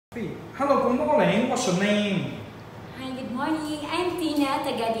Hello, good morning. What's your name? Hi, good morning. I'm Tina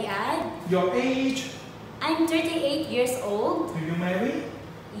Tagadiad. Your age? I'm 38 years old. Do you marry?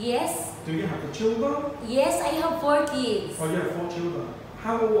 Yes. Do you have children? Yes, I have 4 kids. Oh, you have 4 children.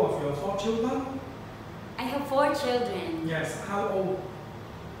 How old are your 4 children? I have 4 children. Yes, how old?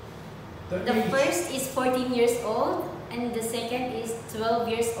 The age? first is 14 years old, and the second is 12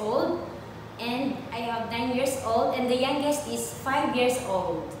 years old, and I have 9 years old, and the youngest is 5 years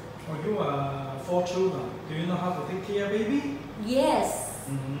old. Oh, you are 4 children. Do you know how to take care of baby? Yes.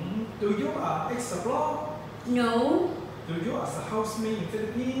 Do you explore? No. Do you as a housemaid in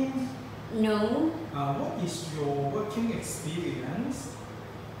Philippines? No. What is your working experience?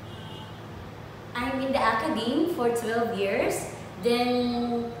 I'm in the academy for 12 years,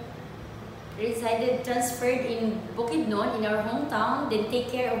 then transferred in Bukidnon in our hometown, then take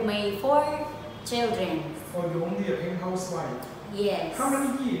care of my 4 children. Oh, you're only a paying housewife? Yes. How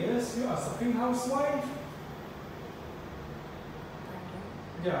many years you are a paying housewife?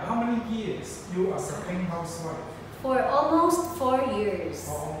 Yeah, how many years you are a paying housewife? For almost 4 years.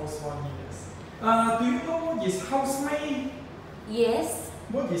 For almost 1 year. Do you know what is housemaid? Yes.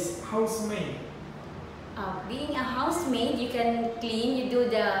 What is housemaid? Being a housemaid, you can clean, you do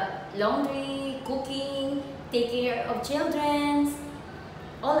the laundry, cooking, take care of children,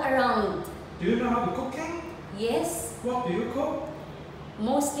 all around. Do you know how to cooking? Yes. What do you cook?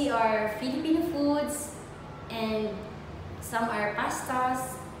 Mostly are Filipino foods, and some are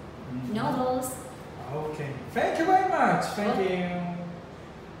pastas, noodles. Okay. Thank you very much. Thank you.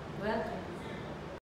 Welcome.